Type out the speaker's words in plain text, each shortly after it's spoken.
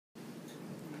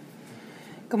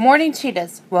Good morning,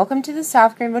 Cheetahs. Welcome to the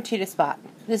South Greenville Cheetah Spot.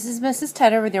 This is Mrs.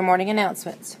 Tedder with your morning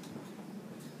announcements.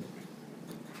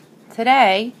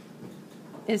 Today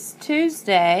is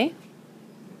Tuesday,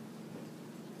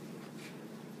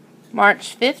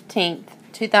 March 15th,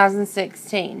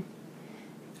 2016.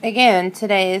 Again,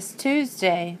 today is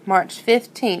Tuesday, March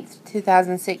 15th,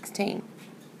 2016.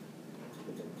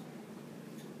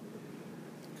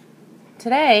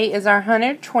 Today is our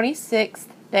 126th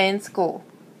day in school.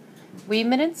 We've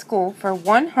been in school for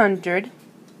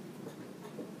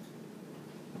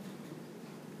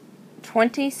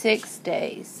 126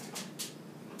 days.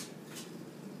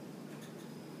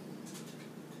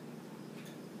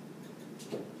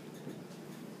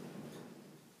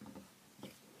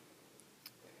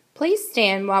 Please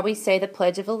stand while we say the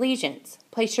Pledge of Allegiance.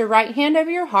 Place your right hand over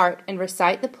your heart and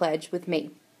recite the pledge with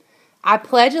me. I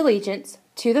pledge allegiance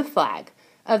to the flag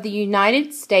of the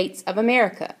United States of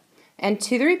America and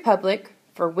to the republic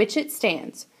for which it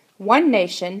stands, one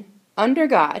nation, under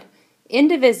God,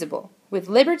 indivisible, with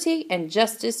liberty and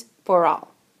justice for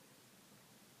all.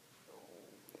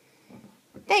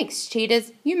 Thanks,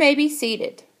 Cheetahs. You may be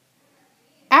seated.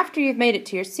 After you've made it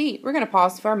to your seat, we're going to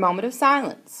pause for a moment of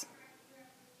silence.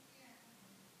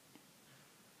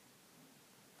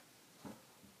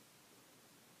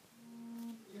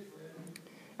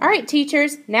 All right,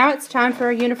 teachers, now it's time for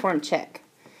a uniform check.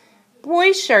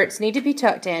 Boys' shirts need to be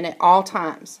tucked in at all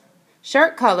times.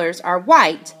 Shirt colors are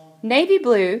white, navy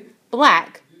blue,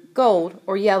 black, gold,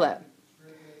 or yellow.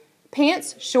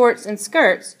 Pants, shorts, and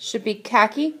skirts should be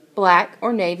khaki, black,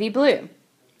 or navy blue.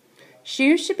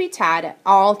 Shoes should be tied at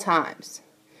all times.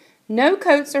 No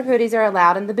coats or hoodies are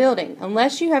allowed in the building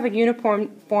unless you have a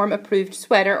uniform-approved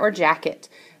sweater or jacket,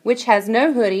 which has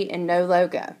no hoodie and no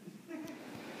logo.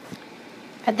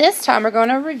 At this time, we're going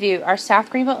to review our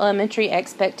South Greenville Elementary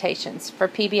expectations for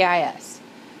PBIS.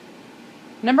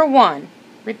 Number 1,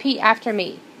 repeat after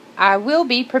me. I will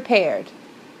be prepared.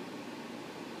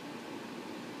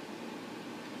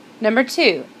 Number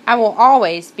 2, I will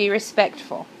always be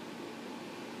respectful.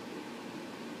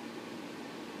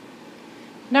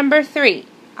 Number 3,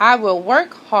 I will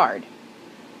work hard.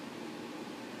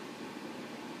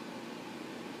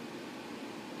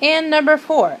 And number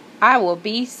 4, I will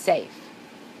be safe.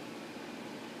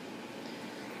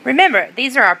 Remember,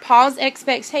 these are our PAWS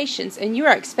expectations, and you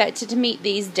are expected to meet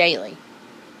these daily.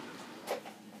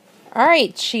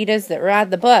 Alright, Cheetahs that ride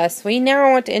the bus, we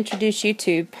now want to introduce you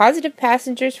to Positive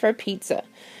Passengers for Pizza.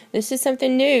 This is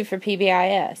something new for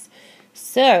PBIS.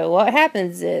 So, what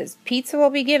happens is, pizza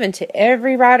will be given to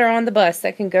every rider on the bus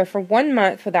that can go for 1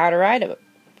 month without a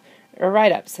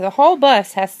write-up. So the whole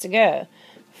bus has to go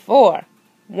for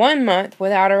 1 month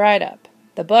without a write-up.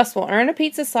 The bus will earn a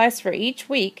pizza slice for each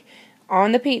week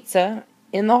on the pizza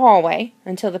in the hallway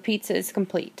until the pizza is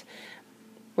complete.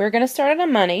 We're going to start on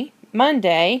a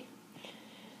Monday,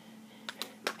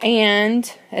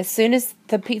 and as soon as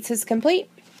the pizza is complete,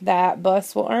 that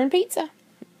bus will earn pizza.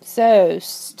 So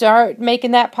start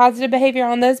making that positive behavior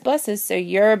on those buses so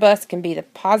your bus can be the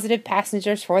positive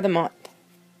passengers for the month.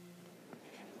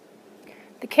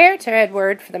 The character ed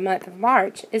word for the month of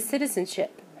March is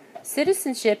citizenship.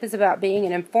 Citizenship is about being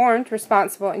an informed,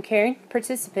 responsible, and caring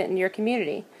participant in your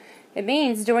community. It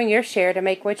means doing your share to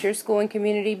make your school and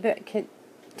community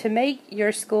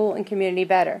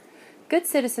better. Good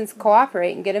citizens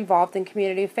cooperate and get involved in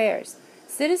community affairs.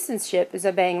 Citizenship is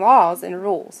obeying laws and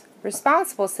rules.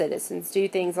 Responsible citizens do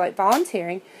things like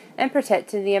volunteering and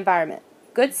protecting the environment.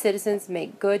 Good citizens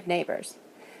make good neighbors.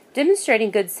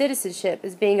 Demonstrating good citizenship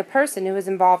is being a person who is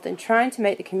involved in trying to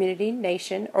make the community,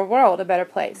 nation, or world a better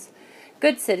place.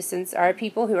 Good citizens are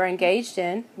people who are engaged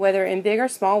in, whether in big or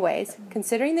small ways,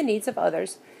 considering the needs of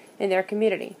others in their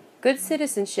community. Good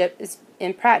citizenship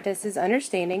in practice is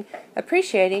understanding,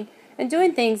 appreciating, and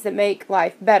doing things that make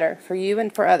life better for you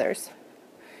and for others.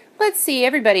 Let's see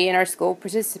everybody in our school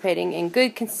participating in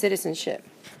good citizenship.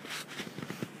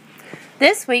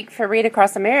 This week for Read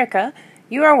Across America,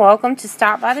 you are welcome to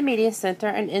stop by the Media Center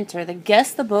and enter the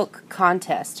Guess the Book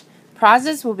contest.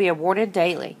 Prizes will be awarded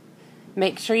daily.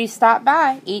 Make sure you stop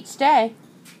by each day.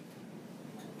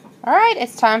 Alright,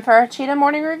 it's time for our Cheetah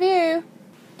Morning Review.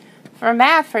 For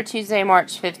math for Tuesday,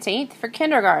 March 15th, for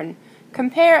kindergarten,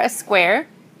 compare a square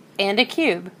and a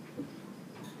cube.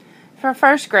 For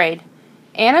first grade,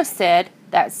 Anna said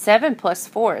that 7 plus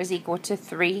 4 is equal to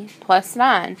 3 plus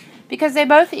 9 because they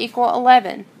both equal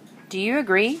 11. Do you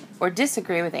agree or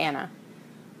disagree with Anna?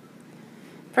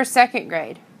 For second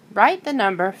grade, write the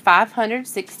number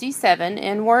 567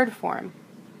 in word form.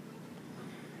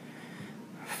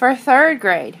 For third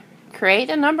grade, create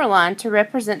a number line to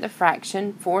represent the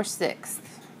fraction 4/6.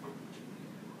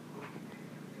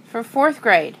 For 4th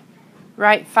grade,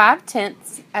 write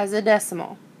 5/10 as a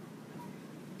decimal.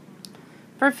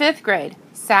 For 5th grade,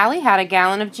 Sally had a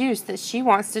gallon of juice that she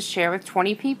wants to share with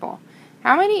 20 people.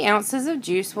 How many ounces of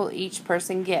juice will each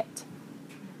person get?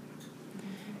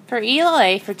 For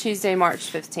ELA for Tuesday, March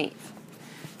 15th.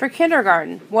 For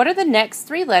kindergarten, what are the next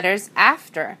 3 letters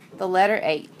after the letter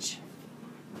H?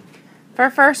 For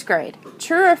 1st grade,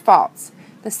 true or false?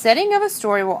 The setting of a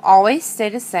story will always stay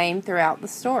the same throughout the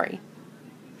story.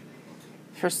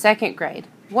 For 2nd grade,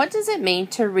 what does it mean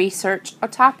to research a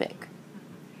topic?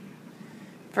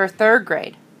 For 3rd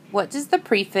grade, what does the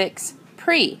prefix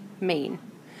pre mean?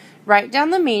 Write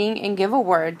down the meaning and give a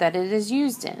word that it is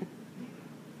used in.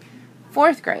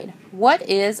 4th grade, what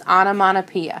is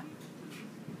onomatopoeia?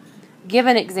 Give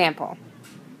an example.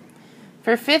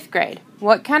 For 5th grade,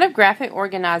 what kind of graphic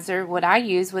organizer would I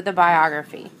use with a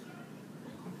biography?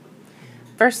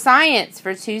 For science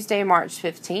for Tuesday, March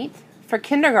 15th. For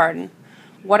kindergarten,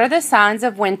 what are the signs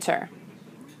of winter?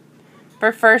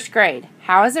 For 1st grade,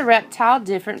 how is a reptile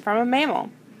different from a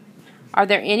mammal? Are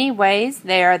there any ways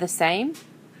they are the same?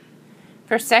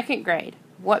 For 2nd grade,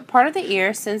 what part of the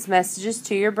ear sends messages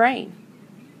to your brain?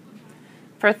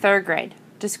 For 3rd grade,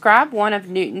 describe one of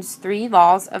Newton's 3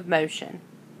 laws of motion.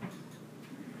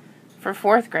 For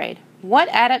 4th grade, what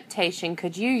adaptation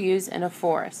could you use in a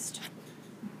forest?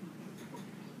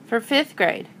 For 5th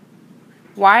grade,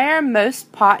 why are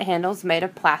most pot handles made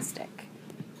of plastic?